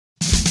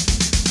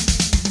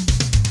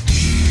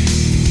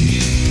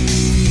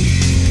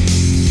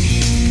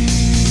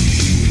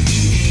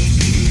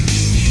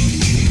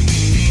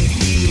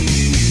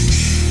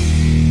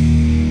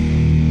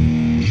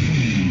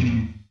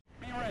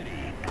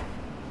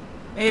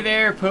Hey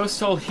there,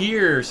 Posthole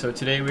here. So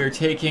today we are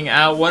taking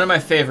out one of my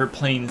favorite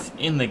planes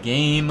in the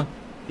game,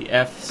 the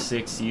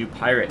F6U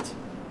Pirate.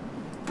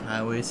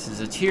 This is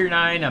a Tier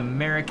 9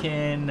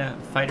 American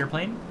fighter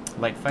plane,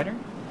 light fighter.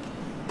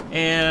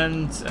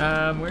 And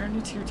we're in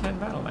a Tier 10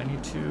 battle. I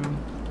need to...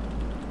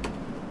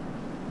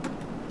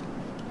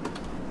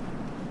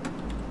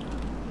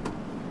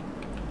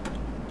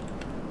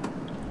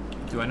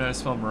 Do I know how to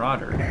spell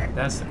Marauder?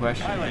 That's the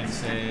question. I can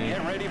say...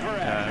 Get ready for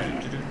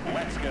action.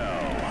 Let's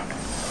go.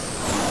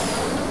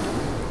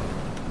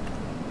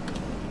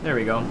 There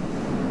we go.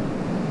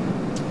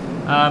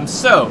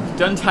 So,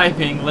 done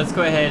typing. Let's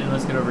go ahead and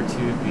let's get over to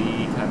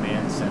the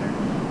command center.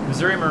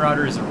 Missouri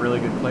Marauder is a really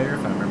good player,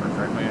 if I remember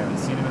correctly. I haven't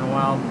seen him in a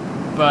while,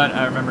 but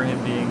I remember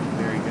him being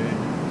very good.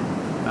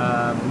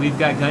 We've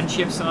got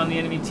gunships on the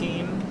enemy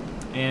team,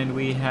 and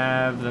we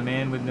have the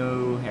man with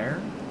no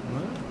hair.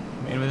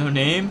 What? Man with no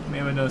name?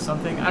 Man with no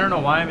something? I don't know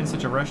why I'm in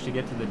such a rush to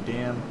get to the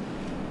damn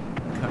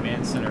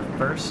command center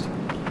first.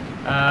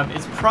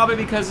 It's probably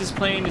because this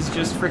plane is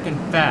just freaking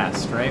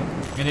fast, right?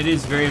 And it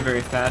is very, very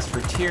fast for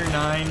Tier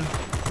 9,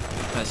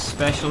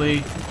 especially.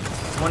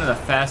 It's one of the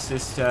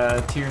fastest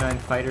Tier 9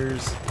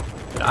 fighters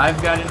that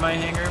I've got in my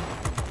hangar.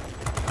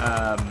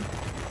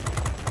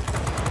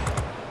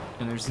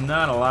 And there's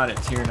not a lot at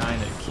Tier 9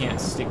 that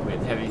can't stick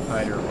with heavy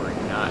fighter or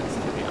not,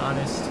 to be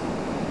honest.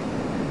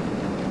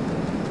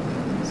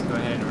 Let's go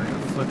ahead and we're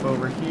going to flip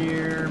over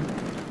here.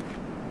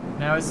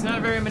 Now, it's not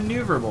a very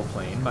maneuverable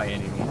plane by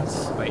any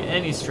means. By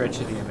any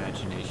stretch of the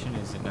imagination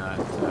is it not,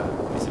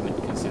 is it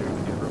considered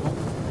maneuverable.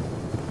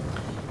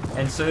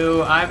 And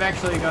so I've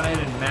actually gone ahead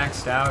and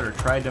maxed out, or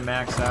tried to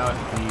max out,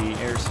 the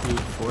airspeed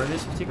for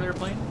this particular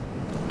plane.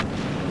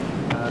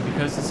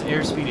 Because its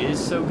airspeed is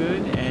so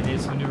good, and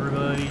its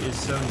maneuverability is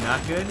so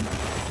not good,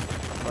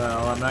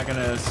 well, I'm not going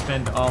to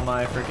spend all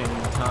my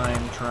freaking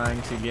time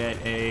trying to get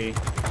a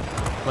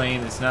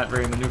plane that's not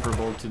very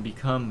maneuverable to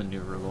become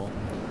maneuverable.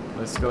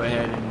 Let's go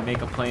ahead and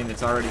make a plane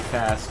that's already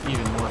fast,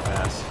 even more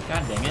fast.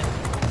 God dang it.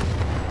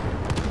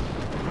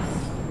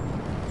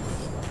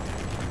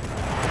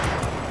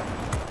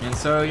 And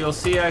so you'll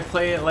see I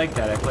play it like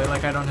that. I play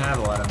like I don't have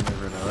a lot of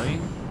maneuverability.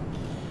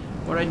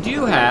 What I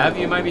do have,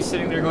 you might be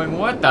sitting there going,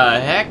 what the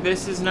heck?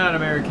 This is not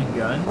American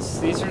guns.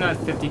 These are not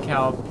 50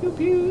 cal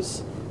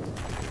pew-pews.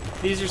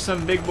 These are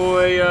some big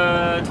boy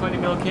 20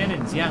 mil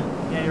cannons. Yeah,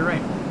 you're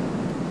right.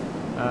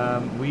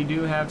 We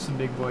do have some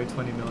big boy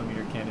 20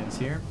 millimeter cannons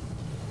here.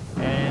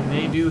 And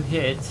they do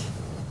hit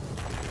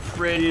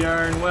pretty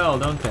darn well,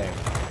 don't they?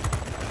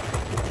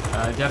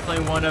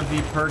 Definitely one of the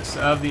perks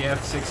of the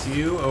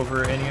F6U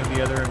over any of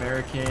the other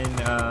American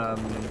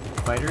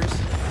fighters.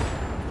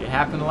 If you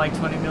happen to like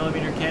 20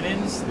 millimeter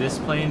cannons, this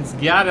plane's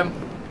got them.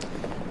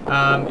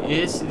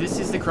 This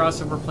is the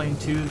crossover plane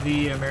to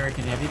the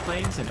American heavy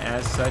planes, and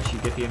as such, you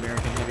get the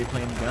American heavy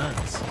plane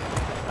guns.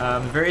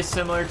 Very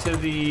similar to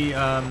the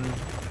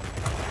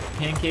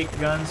pancake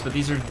guns, but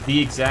these are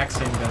the exact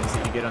same guns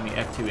that you get on the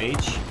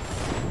F2H,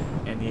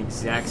 and the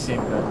exact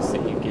same guns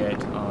that you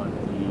get on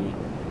the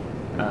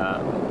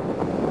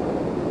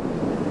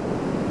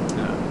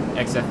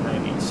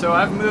XF90. So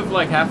I've moved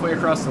like halfway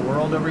across the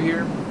world over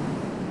here.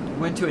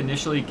 Went to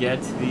initially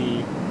get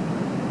the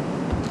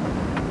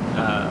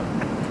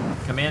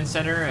command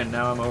center, and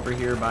now I'm over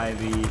here by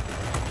the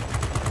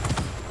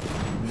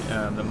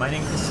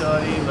mining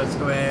facility. Let's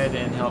go ahead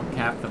and help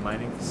cap the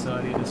mining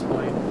facility at this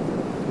point.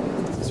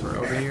 We're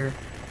over here.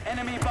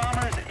 Enemy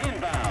bombers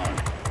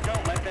inbound.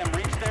 Don't let them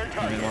reach their target.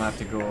 And then we'll have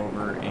to go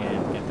over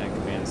and get that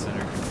command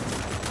center.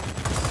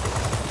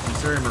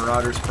 Missouri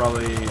Marauder's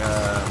probably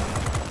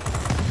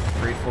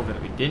grateful that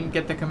we didn't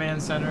get the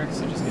command center, because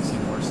it just gives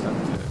him more stuff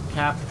to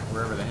cap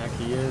wherever the heck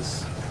he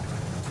is.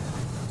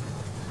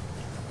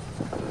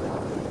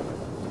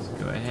 Let's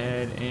go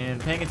ahead and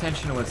paying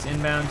attention to what's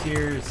inbound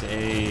here. It's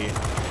a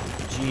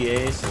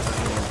GA, so I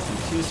don't have to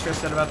be too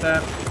stressed out about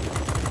that.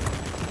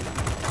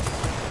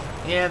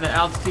 Yeah, the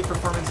altitude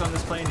performance on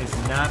this plane is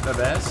not the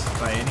best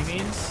by any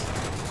means,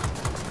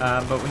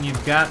 but when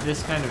you've got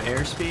this kind of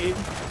airspeed,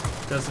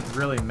 it doesn't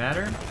really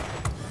matter.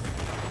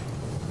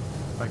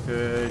 If I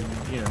could,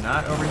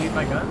 not overheat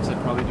my guns, I'd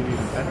probably do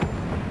even better.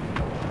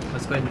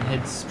 Let's go ahead and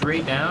head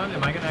straight down.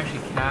 Am I going to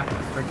actually cap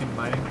a freaking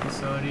mining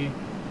facility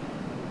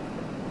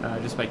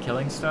just by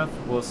killing stuff?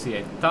 We'll see.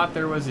 I thought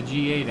there was a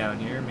GA down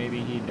here.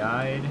 Maybe he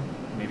died.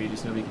 Maybe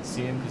just nobody can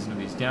see him because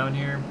nobody's down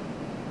here.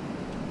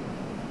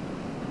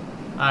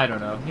 I don't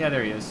know. Yeah,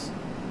 there he is.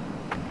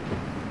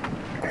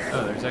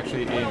 Oh, there's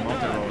actually a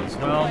multi-roll as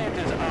well.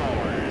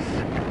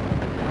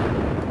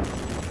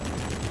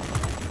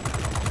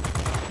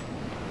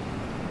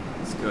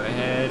 Let's go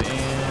ahead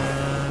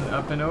and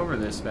up and over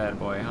this bad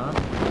boy, huh?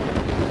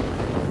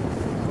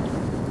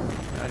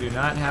 I do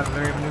not have a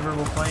very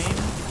maneuverable plane,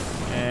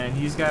 and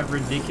he's got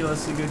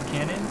ridiculously good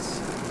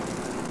cannons,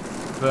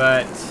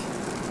 but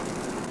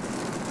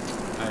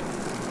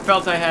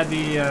felt I had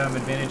the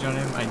advantage on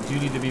him. I do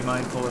need to be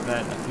mindful of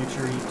that in the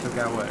future. He took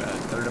out, what, a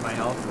third of my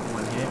health with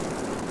one hit.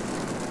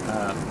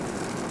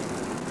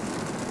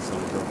 So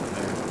we'll go from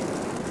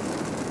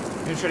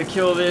there. gonna try to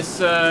kill this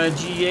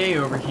GA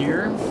over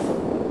here. We've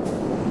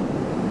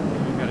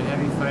got a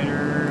heavy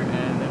fighter,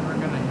 and then we're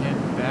gonna head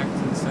back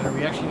to the center.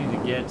 We actually need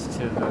to get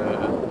to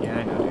the... Yeah,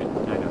 I know,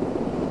 dude. I know.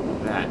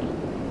 That.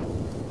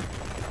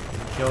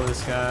 Kill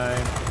this guy.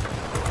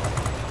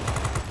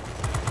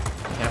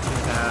 Tap the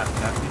tap,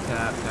 tap the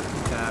tap, tap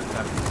the tap,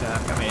 tap the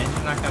tap. Got my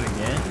engine knocked out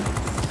again?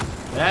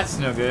 That's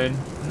no good.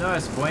 No,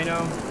 es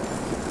bueno.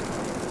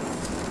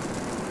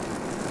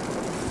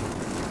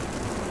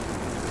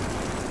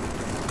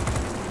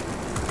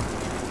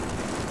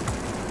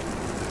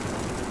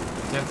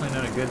 Definitely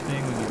not a good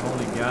thing when you've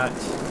only got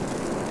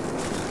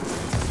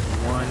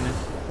one.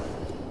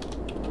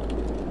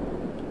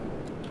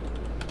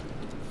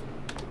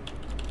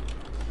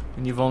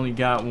 When you've only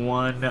got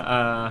one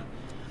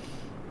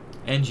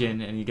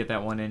engine and you get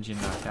that one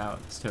engine knocked out.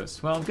 It's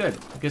toast. Well, good.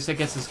 I guess that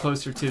gets us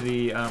closer to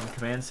the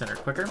command center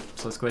quicker.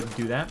 So let's go ahead and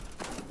do that.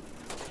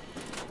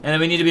 And then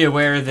we need to be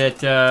aware that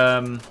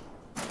the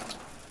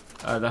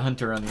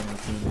hunter on the enemy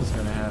team is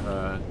going to have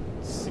a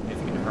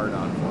significant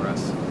hard-on for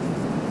us.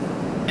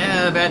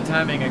 Bad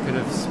timing. I could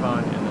have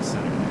spawned in the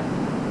center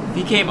there. If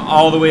he came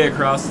all the way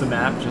across the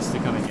map just to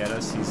come and get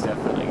us, he's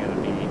definitely going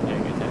to be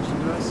paying attention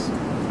to us.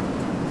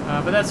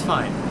 But that's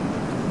fine.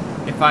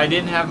 If I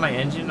didn't have my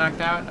engine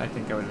knocked out, I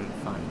think I would have been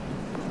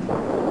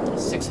fine.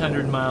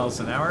 600 miles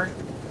an hour.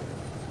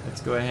 Let's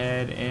go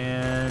ahead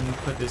and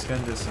put this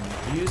gun to some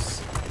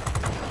use.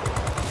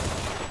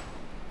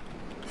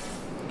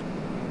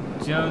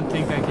 Don't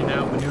think I can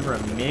outmaneuver a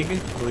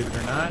MiG, believe it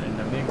or not, and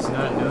the MiG's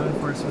not known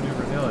for its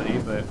maneuverability,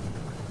 but...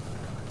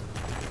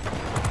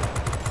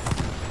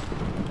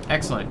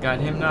 Excellent, got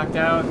him knocked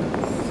out.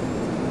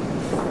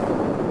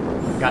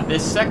 Got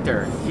this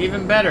sector,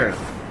 even better.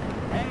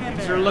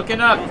 Things are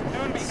looking up.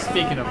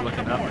 Speaking of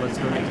looking up, let's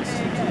go get this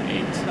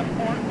 228.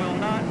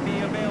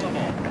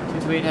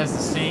 228 has the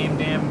same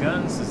damn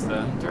guns as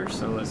the hunter,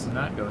 so let's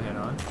not go head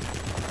on.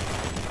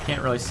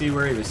 Can't really see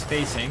where he was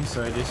facing,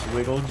 so I just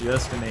wiggled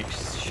just to make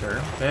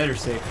sure. Better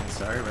safe than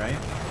sorry, right?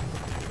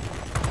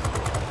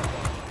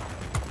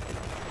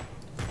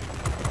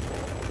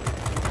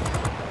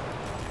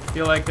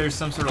 Feel like there's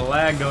some sort of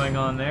lag going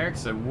on there,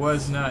 because I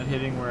was not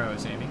hitting where I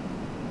was aiming.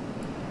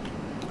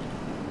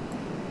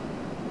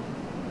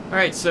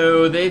 Alright,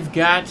 so they've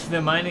got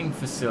the mining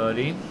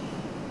facility.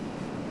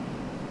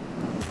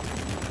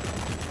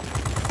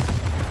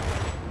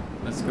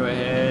 Let's go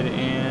ahead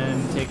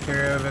and take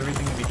care of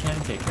everything that we can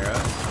take care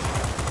of.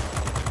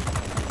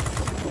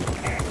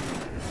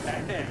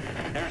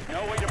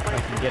 If I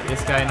can get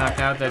this guy knocked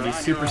out, that'd be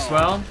super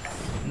swell.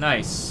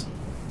 Nice.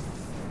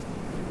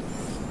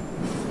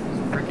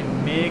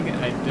 Frickin' MiG.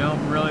 I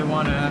don't really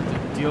want to have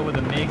to deal with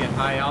a MiG at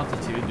high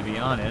altitude, to be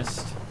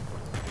honest.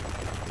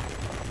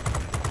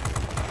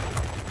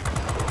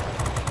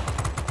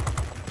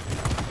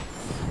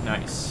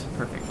 Nice.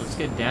 Perfect. Let's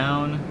get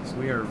down, because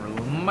we are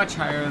much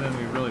higher than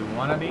we really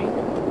want to be.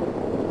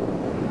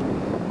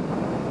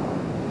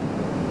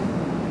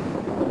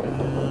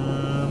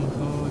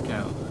 Holy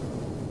cow.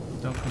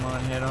 Don't come on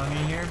head on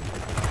me here.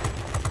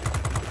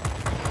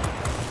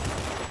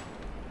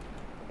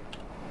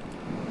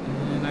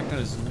 And that got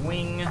his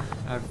wing.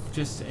 I've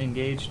just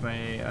engaged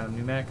my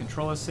pneumatic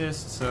control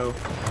assist, so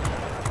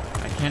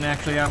I can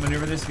actually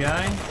outmaneuver this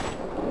guy.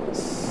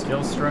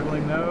 Still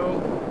struggling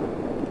though.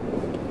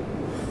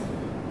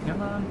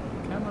 Come on,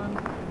 come on.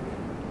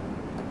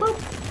 Boop!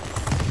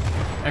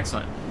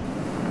 Excellent.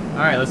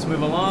 Alright, let's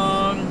move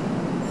along.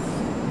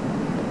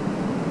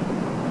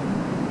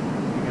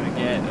 We're gonna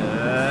get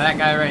that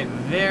guy right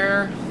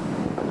there.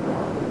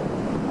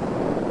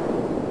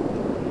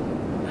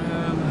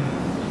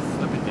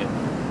 Flip it did.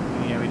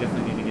 Yeah, we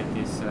definitely need to get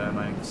this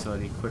mining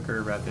facility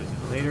quicker rather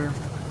than later.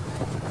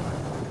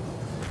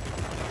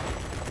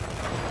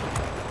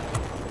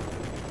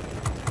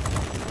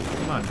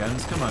 Come on,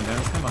 guns, come on,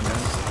 guns, come on,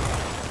 guns.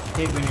 I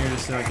hate when you're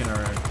just like in a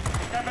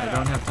I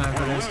don't have time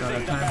for this, don't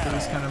have time for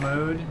this kind of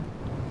mode,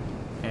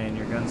 and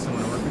your guns don't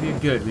want to work with you.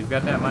 Good, we've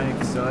got that mining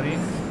facility.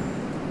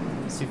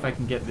 Let's see if I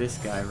can get this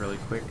guy really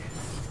quick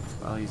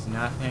while he's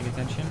not paying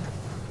attention.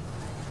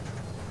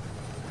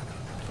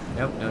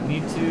 Nope, don't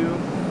need to.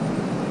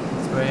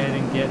 Let's go ahead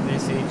and get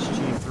this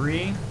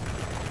HG3.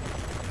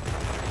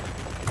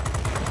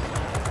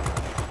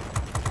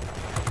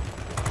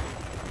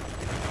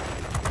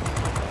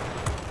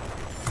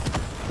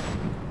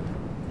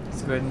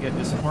 Let's go ahead and get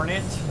this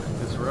Hornet,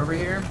 because we're over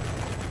here.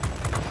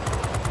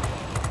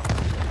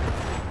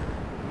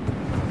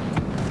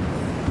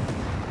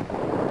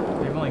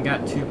 They've only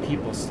got 2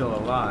 people still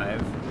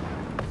alive.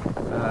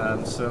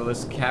 So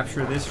let's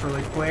capture this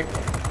really quick.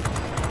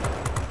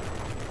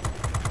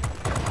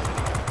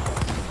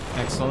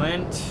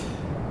 Excellent.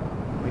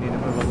 We need to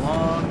move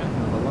along,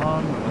 move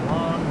along, move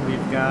along.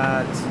 We've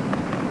got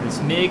this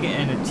MiG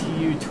and a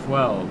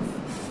TU-12.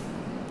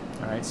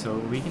 Alright, so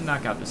we can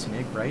knock out this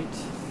MiG, right?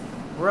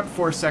 We're up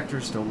 4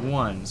 sectors to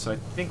 1, so I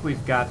think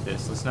we've got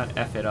this. Let's not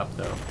F it up,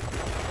 though.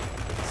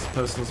 This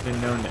postal's been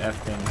known to F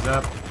things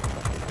up.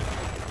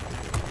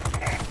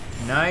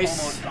 Nice.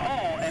 Almost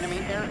all enemy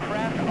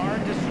aircraft are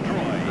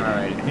destroyed.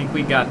 Alright, I think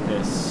we got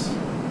this.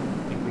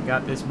 I think we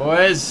got this,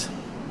 boys.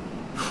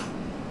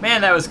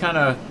 Man, that was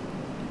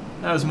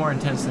more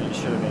intense than it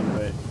should have been,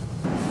 but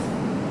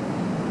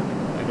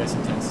I guess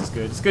intense is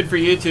good. It's good for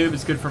YouTube,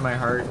 it's good for my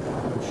heart,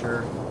 I'm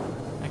sure.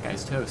 That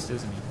guy's toast,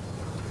 isn't he?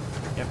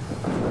 Yep.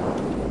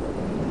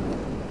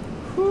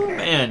 Whew,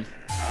 man.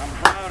 I'm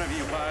proud of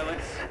you,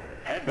 pilots.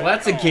 Head Well,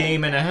 back that's a home.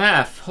 game and a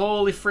half.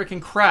 Holy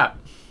freaking crap.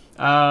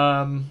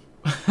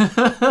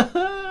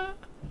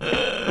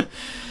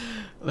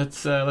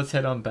 Let's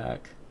head on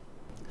back.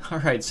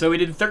 Alright, so we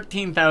did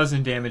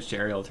 13,000 damage to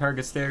aerial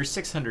targets there,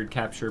 600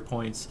 capture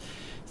points,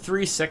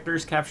 3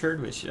 sectors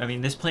captured, which, I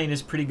mean, this plane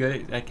is pretty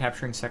good at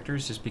capturing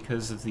sectors just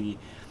because of the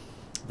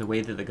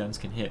way that the guns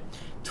can hit.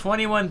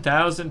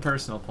 21,000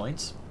 personal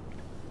points.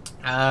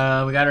 We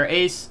got our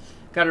ace,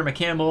 got our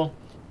McCampbell,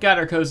 got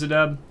our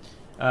Kozadub,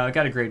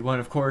 got a grade 1,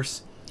 of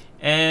course,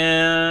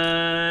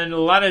 and a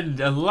lot of,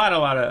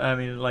 I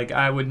mean, like,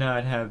 I would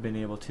not have been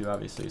able to,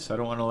 obviously, so I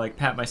don't want to, like,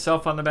 pat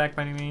myself on the back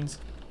by any means.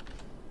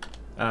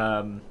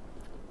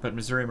 But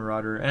Missouri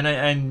Marauder,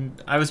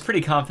 and I was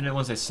pretty confident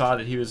once I saw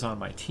that he was on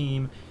my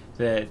team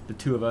that the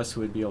two of us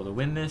would be able to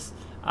win this.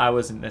 I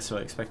wasn't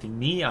necessarily expecting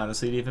me,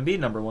 honestly, to even be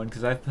 #1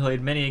 because I've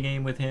played many a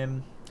game with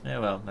him.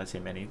 Well, not say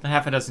many,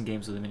 half a dozen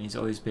games with him, and he's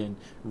always been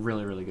a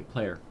really, really good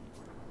player.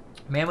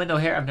 Man with no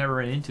hair, I've never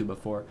run into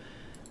before,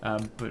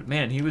 but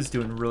man, he was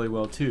doing really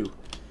well too.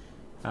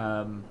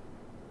 Yeah,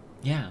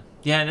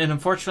 and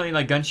unfortunately,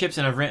 like gunships,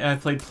 and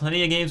I've played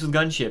plenty of games with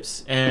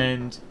gunships,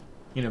 and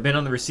you know, been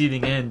on the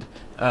receiving end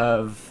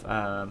of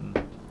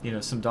you know,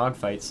 some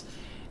dogfights.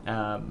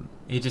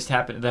 It just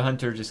happened. The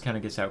Hunter just kind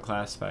of gets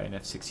outclassed by an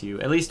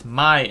F6U, at least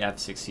my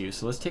F6U.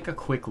 So let's take a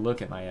quick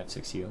look at my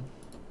F6U.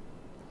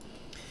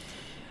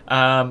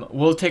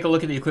 We'll take a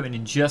look at the equipment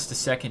in just a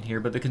second here,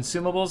 but the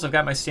consumables, I've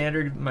got my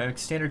standard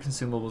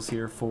consumables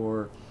here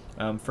for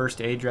first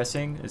aid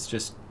dressing. It's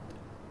just,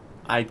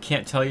 I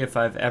can't tell you if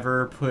I've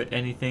ever put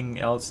anything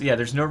else. Yeah,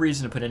 there's no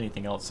reason to put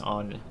anything else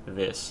on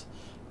this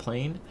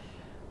plane,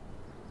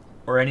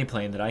 or any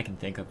plane that I can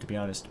think of, to be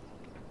honest.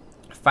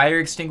 Fire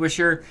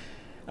extinguisher,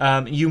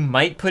 you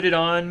might put it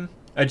on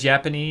a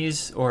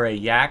Japanese or a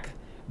Yak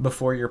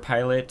before your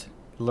pilot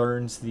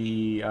learns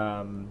the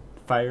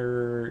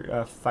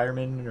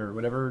fireman or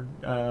whatever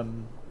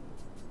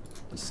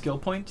skill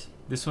point.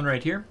 This one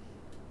right here,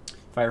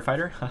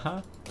 firefighter,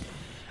 haha.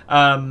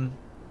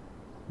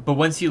 But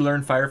once you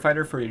learn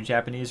firefighter for your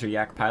Japanese or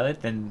Yak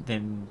pilot,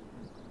 then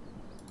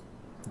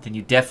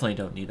you definitely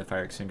don't need the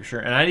fire extinguisher.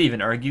 And I'd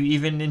even argue,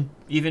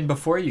 even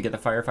before you get the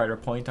firefighter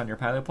point on your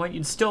pilot point,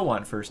 you'd still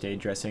want first aid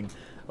dressing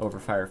over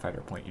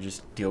firefighter point. You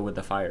just deal with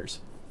the fires.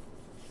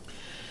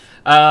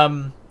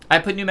 I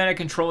put pneumatic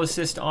control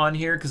assist on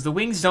here because the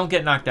wings don't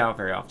get knocked out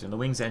very often. The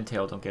wings and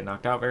tail don't get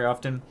knocked out very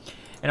often.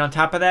 And on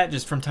top of that,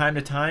 just from time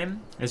to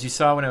time, as you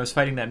saw when I was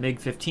fighting that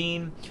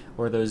MiG-15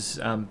 or those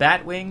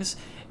bat wings,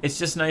 it's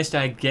just nice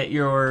to get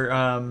your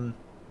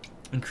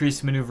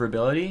increased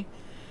maneuverability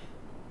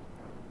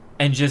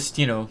and just,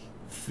 you know,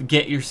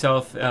 get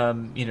yourself,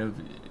 you know,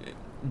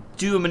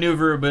 do a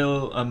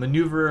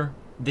maneuver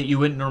that you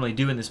wouldn't normally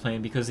do in this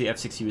plane because the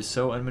F6U is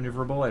so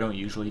unmaneuverable. I don't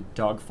usually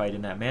dogfight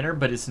in that manner,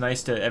 but it's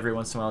nice to every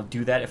once in a while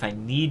do that if I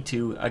need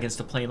to against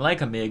a plane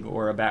like a MiG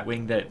or a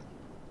Batwing that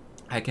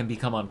I can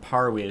become on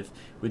par with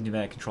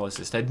pneumatic control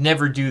assist. I'd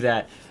never do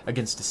that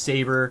against a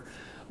Sabre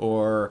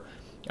or,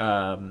 you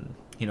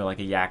know, like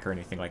a Yak or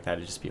anything like that.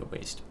 It'd just be a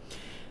waste.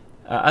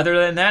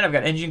 Other than that, I've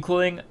got engine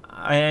cooling,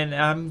 and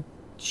I'm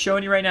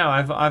showing you right now,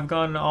 I've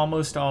gone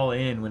almost all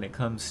in when it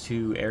comes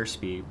to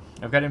airspeed.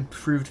 I've got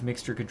improved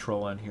mixture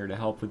control on here to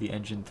help with the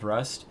engine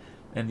thrust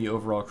and the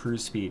overall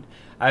cruise speed.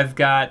 I've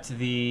got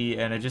the,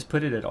 and I just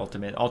put it at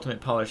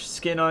ultimate polished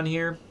skin on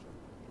here.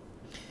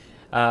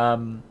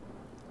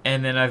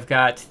 And then I've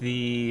got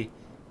the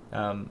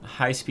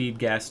high-speed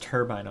gas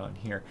turbine on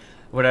here.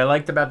 What I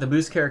liked about the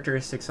boost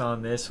characteristics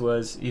on this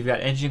was you've got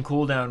engine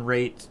cooldown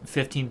rate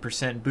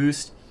 15%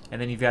 boost,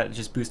 and then you've got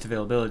just boost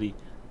availability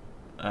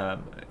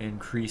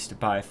increased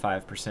by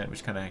 5%,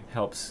 which kind of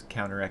helps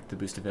counteract the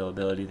boost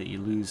availability that you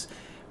lose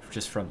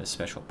just from this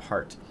special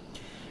part.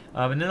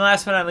 And then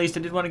last but not least, I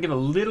did want to give a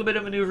little bit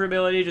of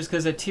maneuverability, just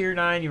because at Tier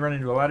 9 you run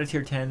into a lot of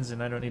Tier 10s,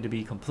 and I don't need to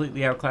be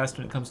completely outclassed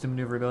when it comes to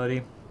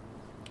maneuverability.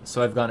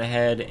 So I've gone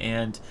ahead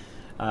and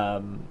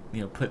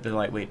you know, put the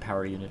lightweight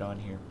power unit on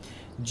here.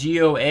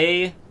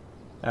 GOA,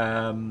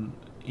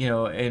 you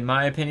know, in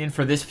my opinion,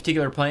 for this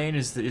particular plane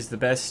is the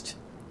best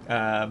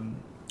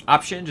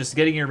option. Just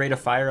getting your rate of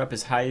fire up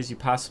as high as you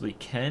possibly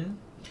can,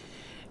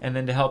 and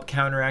then to help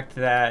counteract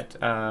that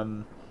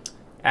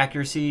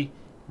accuracy,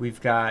 we've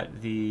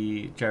got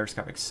the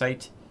gyroscopic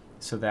sight,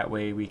 so that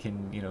way we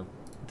can, you know,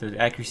 the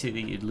accuracy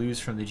that you'd lose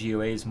from the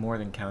GOA is more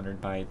than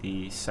countered by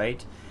the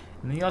sight.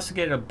 And then you also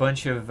get a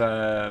bunch of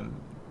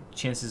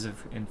chances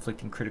of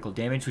inflicting critical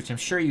damage, which I'm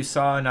sure you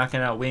saw,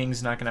 knocking out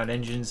wings, knocking out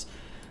engines,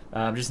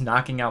 just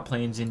knocking out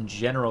planes in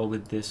general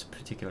with this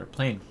particular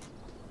plane.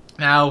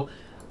 Now,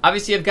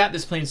 obviously I've got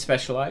this plane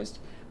specialized.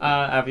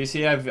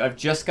 Obviously, I've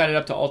just got it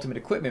up to ultimate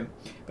equipment,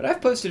 but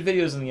I've posted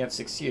videos on the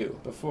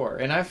F6U before,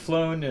 and I've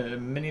flown.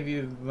 Many of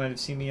you might have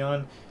seen me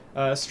on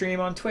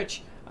stream on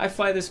Twitch. I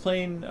fly this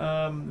plane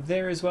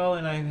there as well,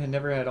 and I had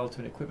never had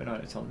ultimate equipment on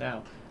it until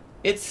now.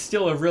 It's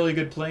still a really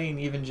good plane,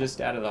 even just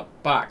out of the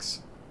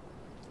box.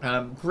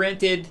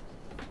 Granted,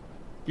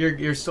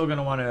 you're still going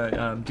to want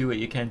to do what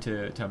you can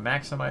to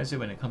maximize it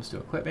when it comes to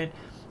equipment.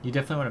 You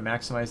definitely want to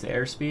maximize the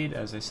airspeed.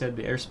 As I said,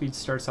 the airspeed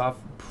starts off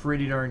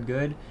pretty darn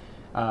good.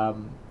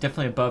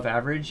 Definitely above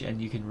average,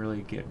 and you can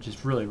really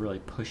really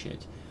push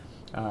it,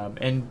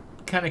 and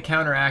kind of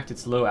counteract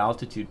its low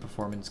altitude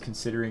performance,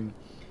 considering,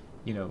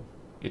 you know,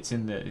 it's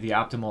in the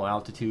optimal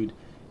altitude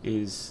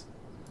is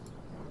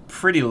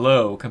pretty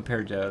low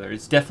compared to other.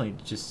 It's definitely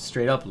just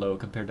straight up low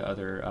compared to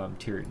other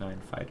Tier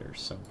IX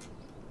fighters. So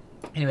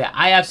anyway,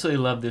 I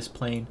absolutely love this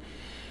plane.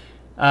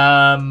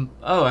 Oh,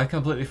 I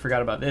completely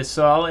forgot about this,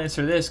 so I'll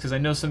answer this because I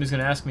know somebody's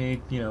going to ask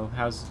me, you know,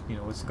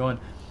 what's it going.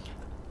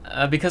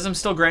 Because I'm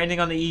still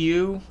grinding on the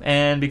EU,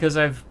 and because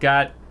I've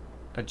got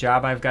a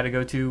job I've got to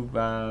go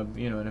to,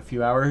 you know, in a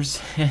few hours,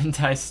 and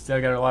I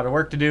still got a lot of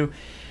work to do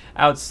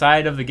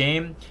outside of the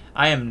game,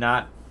 I am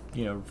not,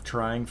 you know,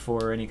 trying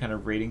for any kind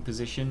of rating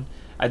position.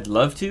 I'd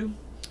love to, you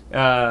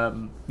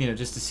know,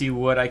 just to see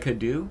what I could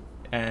do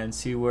and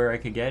see where I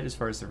could get as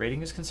far as the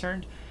rating is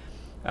concerned.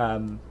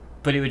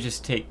 But it would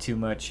just take too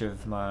much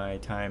of my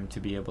time to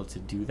be able to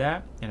do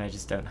that, and I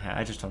just don't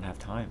have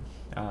time,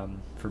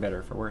 for better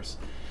or for worse.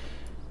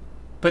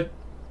 But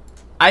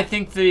I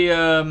think the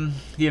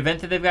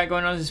event that they've got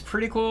going on is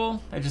pretty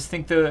cool. I just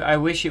think I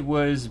wish it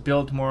was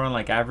built more on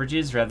like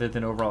averages rather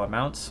than overall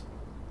amounts,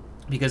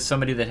 because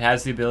somebody that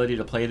has the ability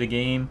to play the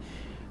game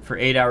for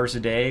 8 hours a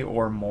day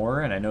or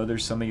more, and I know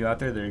there's some of you out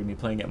there that are going to be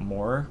playing it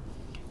more,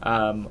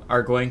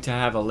 are going to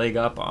have a leg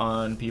up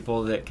on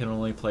people that can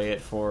only play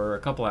it for a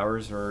couple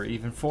hours or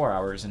even 4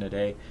 hours in a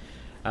day.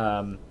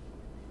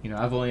 You know,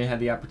 I've only had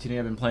the opportunity.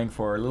 I've been playing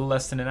for a little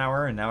less than an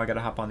hour, and now I got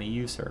to hop on the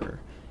EU server.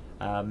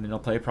 And I'll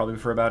play probably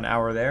for about an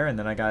hour there, and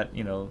then I got,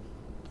 you know,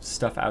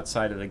 stuff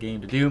outside of the game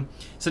to do.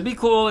 So it'd be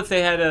cool if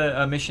they had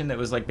a mission that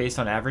was like based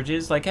on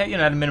averages, like, you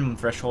know, at a minimum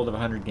threshold of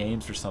 100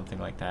 games or something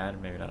like that, or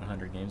maybe not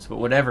 100 games, but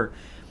whatever.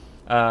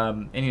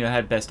 And, you know,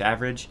 had best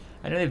average.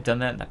 I know they've done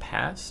that in the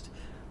past.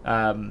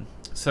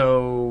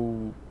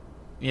 So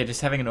yeah,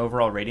 just having an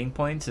overall rating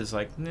points is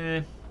like,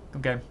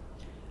 okay.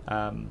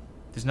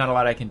 There's not a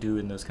lot I can do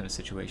in those kind of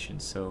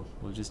situations, so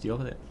we'll just deal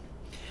with it.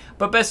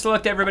 But best of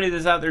luck to everybody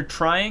that's out there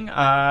trying.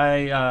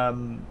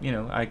 You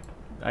know,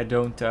 I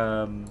don't.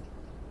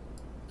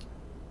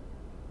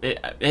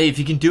 Hey, if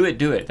you can do it,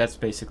 do it. That's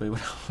basically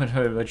what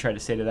I would try to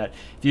say to that.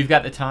 If you've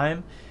got the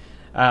time,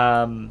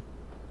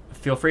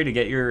 feel free to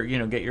get your, you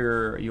know,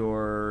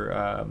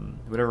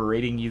 whatever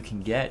rating you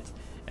can get,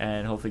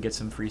 and hopefully get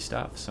some free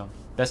stuff. So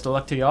best of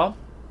luck to y'all.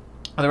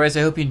 Otherwise,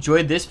 I hope you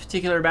enjoyed this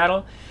particular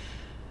battle.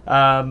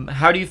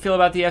 How do you feel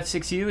about the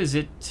F6U? Is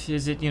it,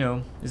 you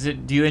know,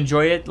 do you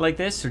enjoy it like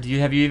this, or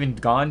have you even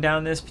gone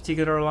down this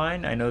particular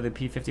line? I know the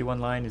P51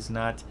 line is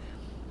not,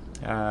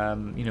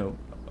 you know,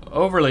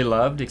 overly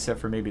loved, except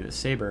for maybe the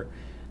Saber.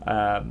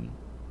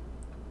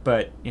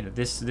 But, you know,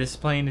 this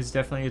plane is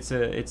definitely,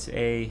 it's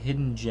a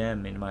hidden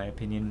gem in my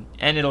opinion,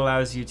 and it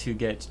allows you to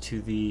get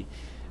to the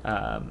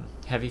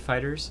heavy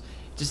fighters.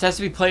 It just has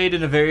to be played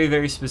in a very,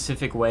 very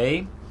specific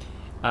way,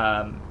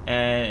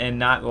 and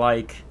not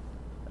like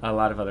a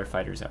lot of other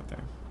fighters out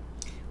there.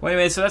 Well,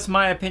 anyway, so that's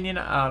my opinion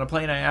on a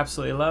plane I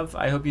absolutely love.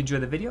 I hope you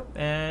enjoyed the video,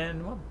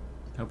 and, well,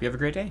 I hope you have a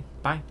great day.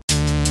 Bye.